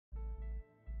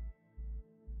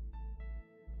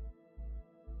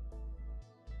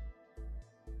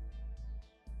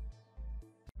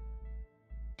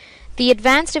The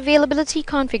advanced availability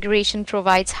configuration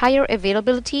provides higher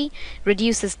availability,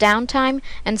 reduces downtime,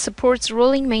 and supports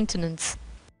rolling maintenance.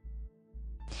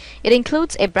 It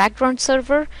includes a background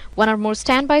server, one or more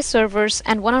standby servers,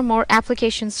 and one or more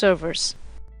application servers.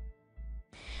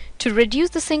 To reduce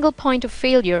the single point of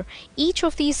failure, each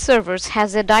of these servers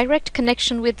has a direct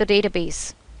connection with the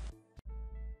database.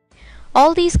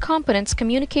 All these components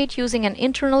communicate using an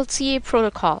internal CA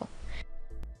protocol.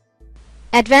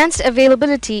 Advanced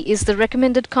availability is the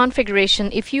recommended configuration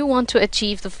if you want to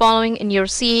achieve the following in your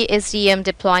CA SDM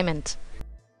deployment: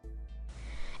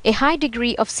 a high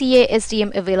degree of CA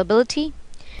SDM availability.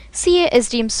 CA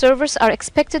SDM servers are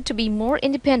expected to be more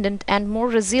independent and more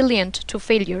resilient to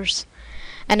failures.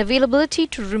 An availability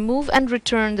to remove and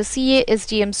return the CA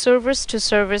SDM servers to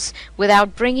service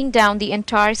without bringing down the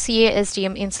entire CA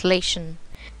SDM installation.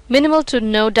 Minimal to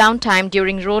no downtime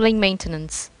during rolling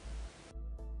maintenance.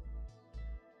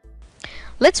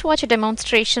 Let's watch a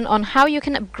demonstration on how you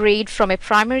can upgrade from a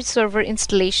primary server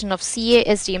installation of CA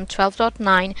SDM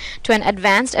 12.9 to an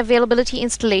advanced availability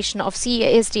installation of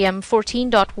CA SDM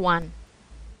 14.1.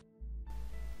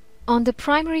 On the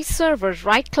primary server,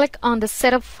 right-click on the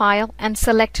setup file and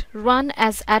select Run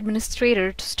as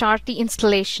Administrator to start the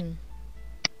installation.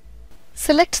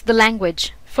 Select the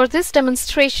language. For this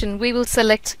demonstration, we will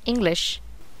select English.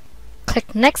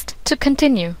 Click Next to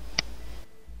continue.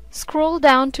 Scroll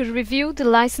down to review the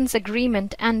license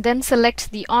agreement and then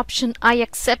select the option I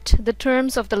accept the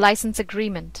terms of the license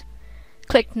agreement.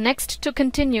 Click Next to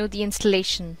continue the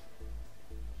installation.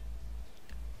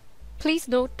 Please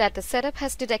note that the setup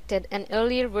has detected an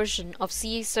earlier version of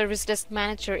CA Service Desk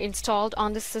Manager installed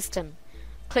on this system.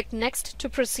 Click Next to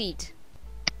proceed.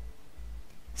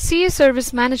 CA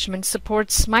Service Management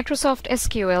supports Microsoft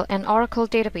SQL and Oracle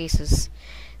databases.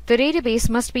 The database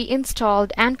must be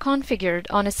installed and configured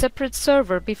on a separate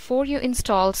server before you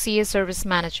install CA Service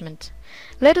Management.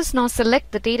 Let us now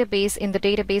select the database in the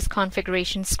Database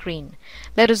Configuration screen.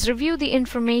 Let us review the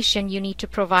information you need to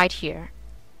provide here.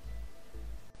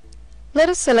 Let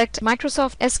us select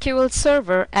Microsoft SQL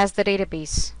Server as the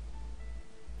database.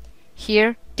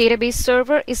 Here, Database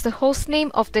Server is the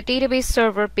hostname of the database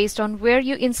server based on where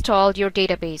you installed your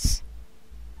database.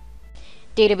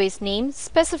 Database name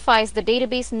specifies the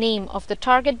database name of the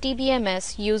target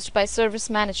DBMS used by service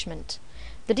management.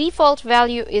 The default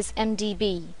value is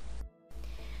MDB.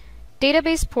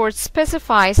 Database port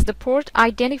specifies the port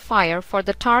identifier for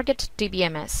the target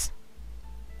DBMS.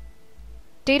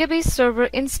 Database server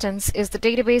instance is the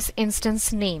database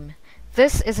instance name.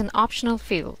 This is an optional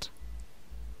field.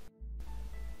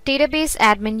 Database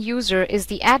admin user is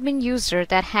the admin user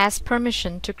that has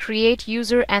permission to create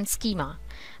user and schema.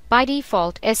 By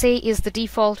default, SA is the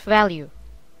default value.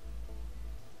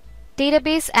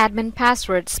 Database admin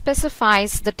password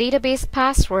specifies the database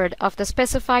password of the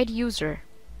specified user.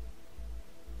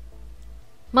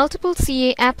 Multiple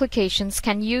CA applications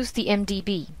can use the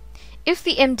MDB. If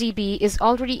the MDB is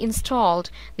already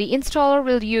installed, the installer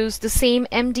will use the same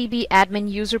MDB admin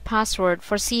user password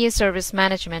for CA Service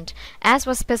Management as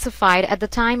was specified at the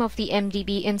time of the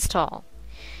MDB install.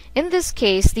 In this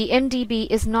case, the MDB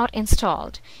is not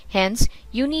installed. Hence,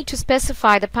 you need to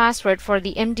specify the password for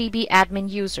the MDB admin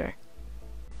user.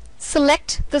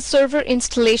 Select the Server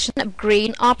Installation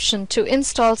Upgrade option to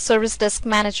install Service Desk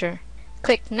Manager.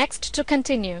 Click Next to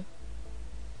continue.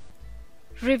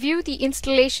 Review the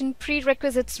installation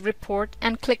prerequisites report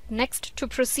and click Next to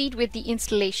proceed with the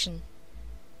installation.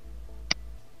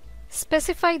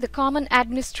 Specify the common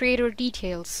administrator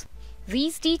details.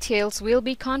 These details will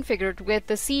be configured with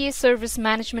the CA Service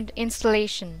Management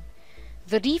installation.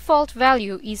 The default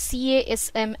value is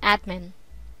CASM admin.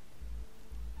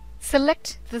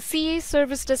 Select the CA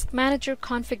Service Desk Manager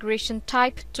configuration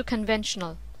type to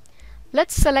conventional.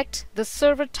 Let's select the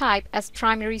server type as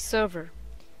primary server.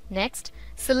 Next,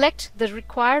 select the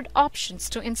required options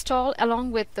to install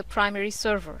along with the primary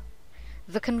server.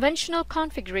 The conventional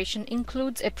configuration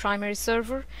includes a primary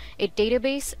server, a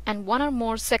database, and one or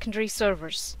more secondary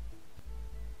servers.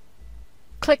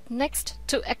 Click Next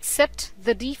to accept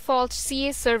the default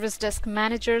CA Service Desk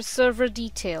Manager server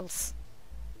details.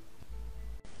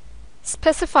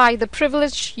 Specify the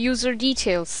privileged user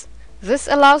details. This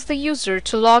allows the user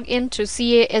to log into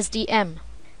CA SDM.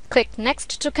 Click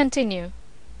Next to continue.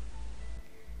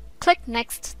 Click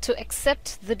Next to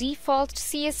accept the default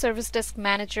CA Service Desk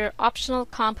Manager optional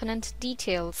component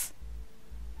details.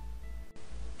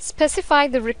 Specify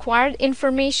the required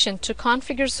information to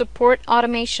configure support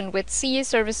automation with CA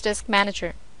Service Desk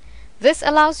Manager. This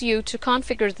allows you to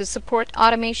configure the support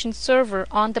automation server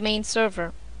on the main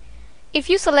server.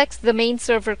 If you select the main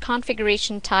server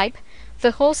configuration type,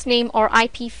 The hostname or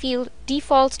IP field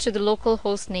defaults to the local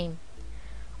hostname.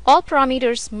 All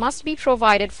parameters must be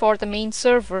provided for the main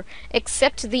server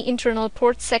except the internal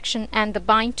port section and the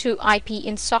bind to IP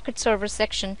in socket server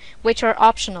section, which are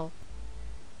optional.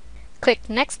 Click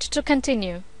Next to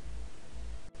continue.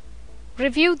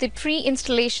 Review the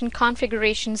pre-installation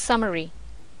configuration summary.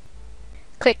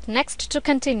 Click Next to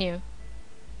continue.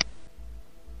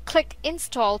 Click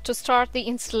Install to start the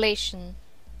installation.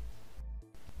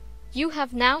 You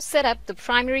have now set up the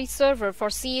primary server for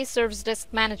CA Service Desk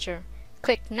Manager.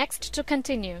 Click Next to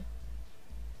continue.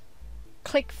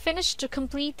 Click Finish to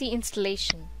complete the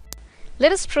installation.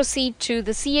 Let us proceed to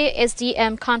the CA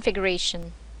SDM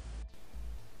configuration.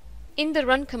 In the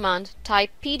Run command, type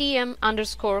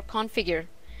pdm_configure.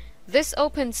 This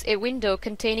opens a window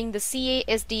containing the CA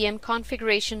SDM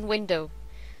configuration window.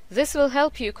 This will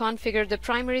help you configure the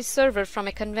primary server from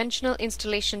a conventional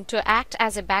installation to act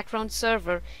as a background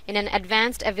server in an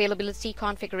advanced availability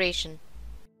configuration.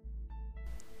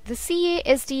 The CA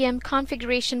SDM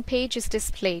configuration page is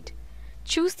displayed.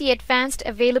 Choose the Advanced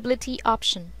Availability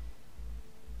option.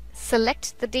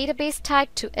 Select the database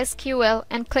type to SQL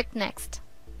and click Next.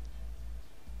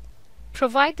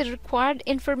 Provide the required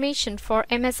information for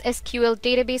MS SQL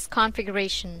database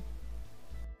configuration.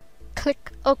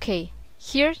 Click OK.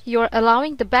 Here you are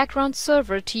allowing the background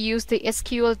server to use the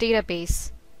SQL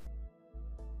database.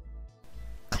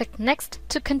 Click Next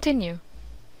to continue.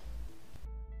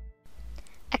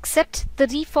 Accept the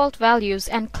default values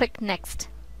and click Next.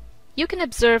 You can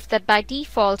observe that by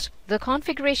default, the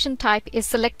configuration type is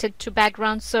selected to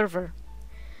background server.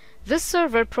 This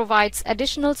server provides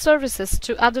additional services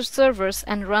to other servers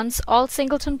and runs all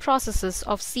singleton processes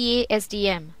of CA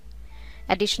SDM.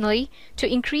 Additionally,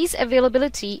 to increase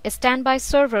availability, a standby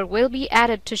server will be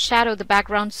added to shadow the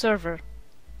background server.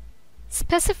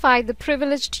 Specify the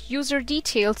privileged user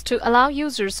details to allow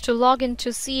users to log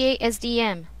into CA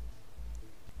SDM.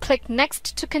 Click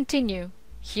Next to continue.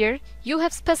 Here, you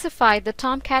have specified the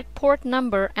Tomcat port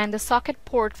number and the socket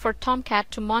port for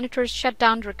Tomcat to monitor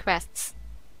shutdown requests.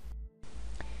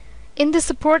 In the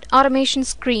Support Automation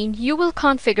screen, you will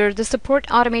configure the Support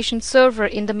Automation server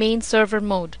in the main server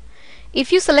mode.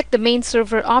 If you select the main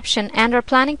server option and are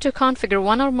planning to configure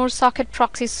one or more socket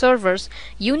proxy servers,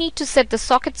 you need to set the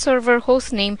socket server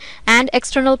hostname and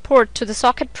external port to the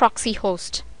socket proxy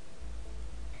host.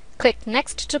 Click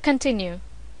Next to continue.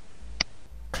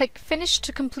 Click Finish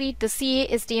to complete the CA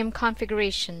SDM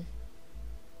configuration.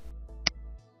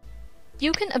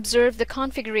 You can observe the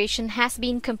configuration has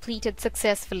been completed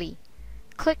successfully.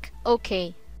 Click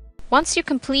OK. Once you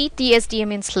complete the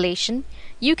SDM installation,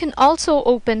 you can also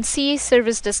open CA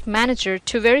Service Desk Manager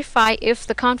to verify if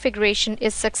the configuration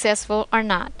is successful or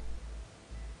not.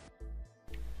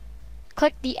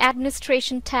 Click the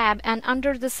Administration tab and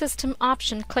under the System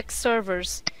option click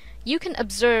Servers. You can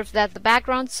observe that the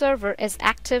background server is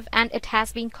active and it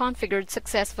has been configured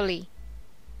successfully.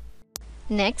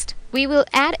 Next, we will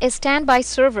add a standby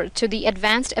server to the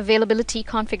Advanced Availability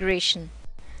configuration.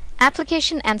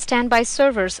 Application and standby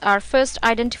servers are first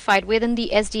identified within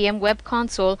the SDM Web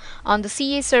Console on the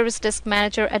CA Service Desk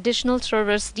Manager Additional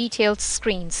Servers Details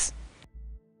screens.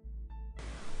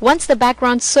 Once the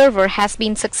background server has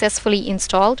been successfully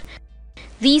installed,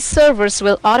 these servers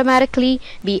will automatically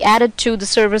be added to the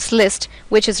servers list,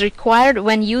 which is required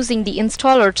when using the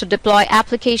installer to deploy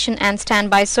application and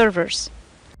standby servers.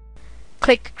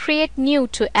 Click Create New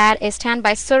to add a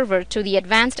standby server to the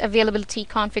Advanced Availability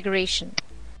configuration.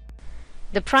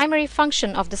 The primary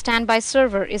function of the standby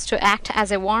server is to act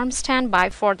as a warm standby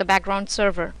for the background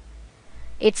server.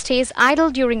 It stays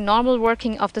idle during normal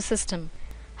working of the system.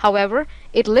 However,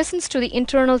 it listens to the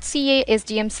internal CA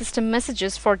SDM system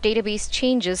messages for database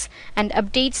changes and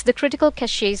updates the critical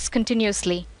caches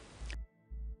continuously.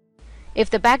 If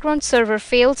the background server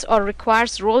fails or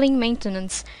requires rolling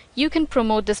maintenance, you can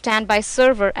promote the standby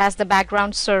server as the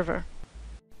background server.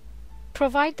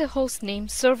 Provide the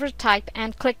hostname, server type,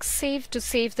 and click Save to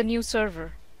save the new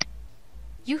server.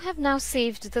 You have now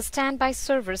saved the standby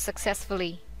server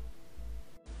successfully.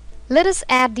 Let us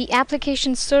add the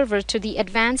application server to the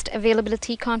Advanced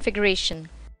Availability configuration.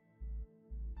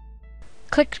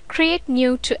 Click Create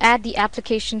New to add the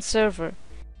application server.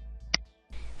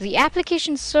 The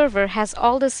application server has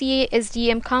all the CA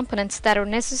SDM components that are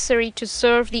necessary to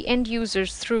serve the end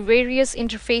users through various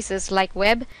interfaces like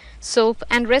web, SOAP,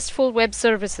 and RESTful web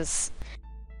services.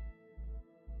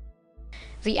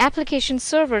 The application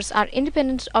servers are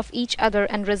independent of each other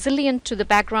and resilient to the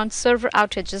background server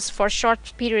outages for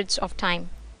short periods of time.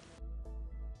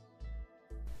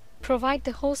 Provide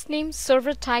the hostname,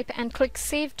 server type, and click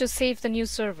Save to save the new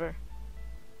server.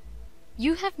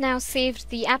 You have now saved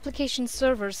the application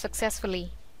server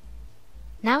successfully.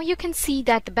 Now you can see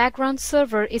that the background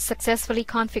server is successfully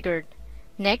configured.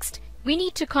 Next, we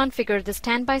need to configure the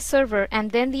standby server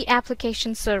and then the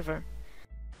application server.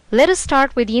 Let us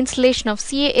start with the installation of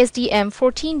SDM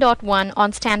 14.1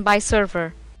 on standby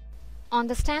server. On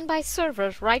the standby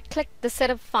server, right-click the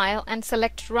setup file and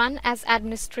select Run as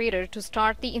Administrator to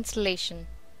start the installation.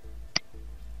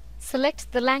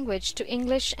 Select the language to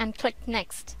English and click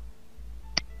Next.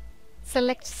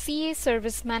 Select CA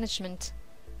Service Management.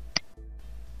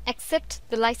 Accept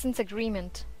the license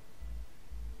agreement.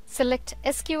 Select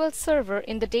SQL Server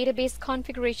in the database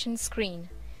configuration screen.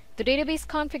 The database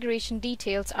configuration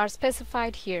details are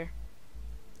specified here.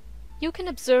 You can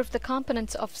observe the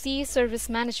components of CA Service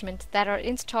Management that are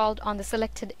installed on the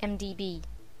selected MDB.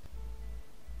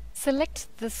 Select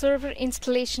the Server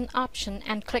Installation option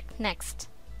and click Next.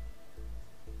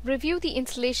 Review the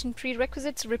installation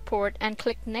prerequisites report and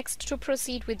click Next to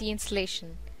proceed with the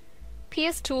installation.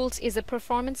 PS Tools is a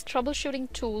performance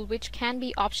troubleshooting tool which can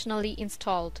be optionally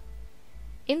installed.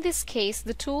 In this case,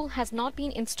 the tool has not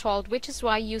been installed, which is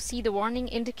why you see the warning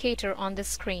indicator on this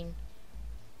screen.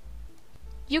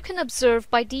 You can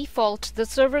observe by default the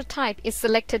server type is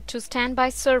selected to standby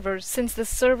server since the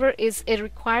server is a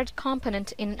required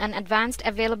component in an advanced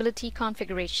availability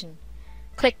configuration.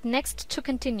 Click Next to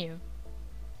continue.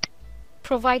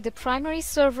 Provide the primary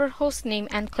server hostname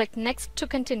and click Next to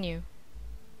continue.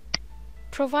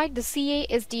 Provide the CA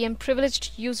SDM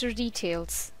privileged user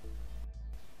details.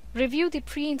 Review the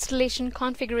pre-installation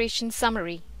configuration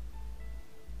summary.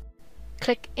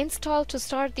 Click Install to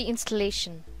start the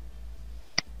installation.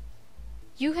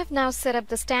 You have now set up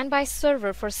the standby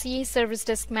server for CA Service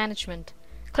Desk Management.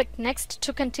 Click Next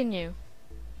to continue.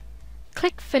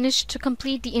 Click Finish to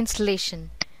complete the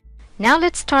installation. Now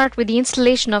let's start with the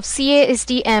installation of CA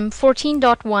SDM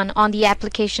 14.1 on the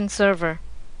application server.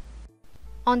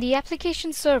 On the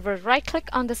application server, right-click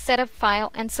on the setup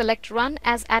file and select Run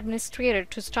as Administrator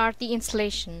to start the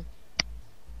installation.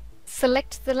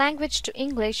 Select the language to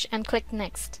English and click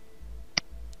Next.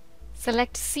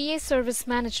 Select CA Service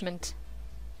Management.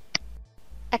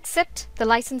 Accept the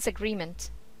license agreement.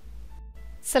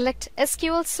 Select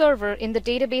SQL Server in the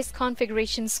database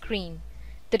configuration screen.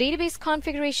 The database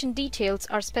configuration details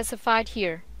are specified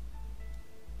here.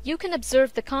 You can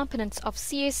observe the components of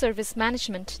CA Service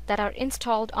Management that are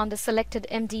installed on the selected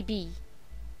MDB.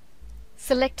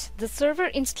 Select the Server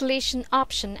Installation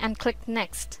option and click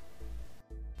Next.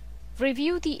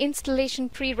 Review the installation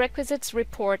prerequisites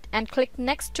report and click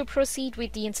Next to proceed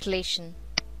with the installation.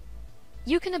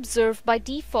 You can observe by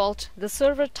default the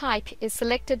server type is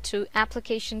selected to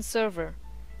Application Server.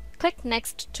 Click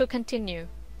Next to continue.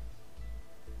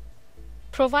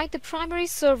 Provide the primary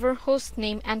server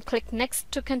hostname and click Next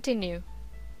to continue.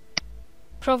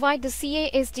 Provide the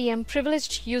CA SDM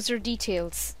privileged user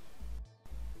details.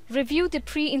 Review the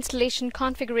pre-installation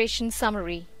configuration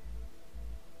summary.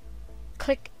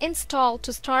 Click Install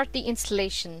to start the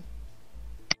installation.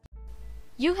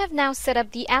 You have now set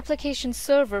up the application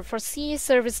server for CA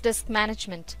Service Desk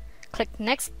Management. Click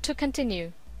Next to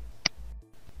continue.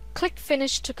 Click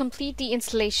Finish to complete the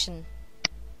installation.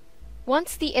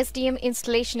 Once the SDM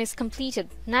installation is completed,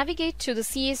 navigate to the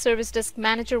CA Service Desk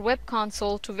Manager web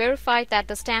console to verify that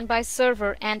the standby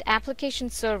server and application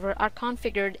server are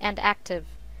configured and active.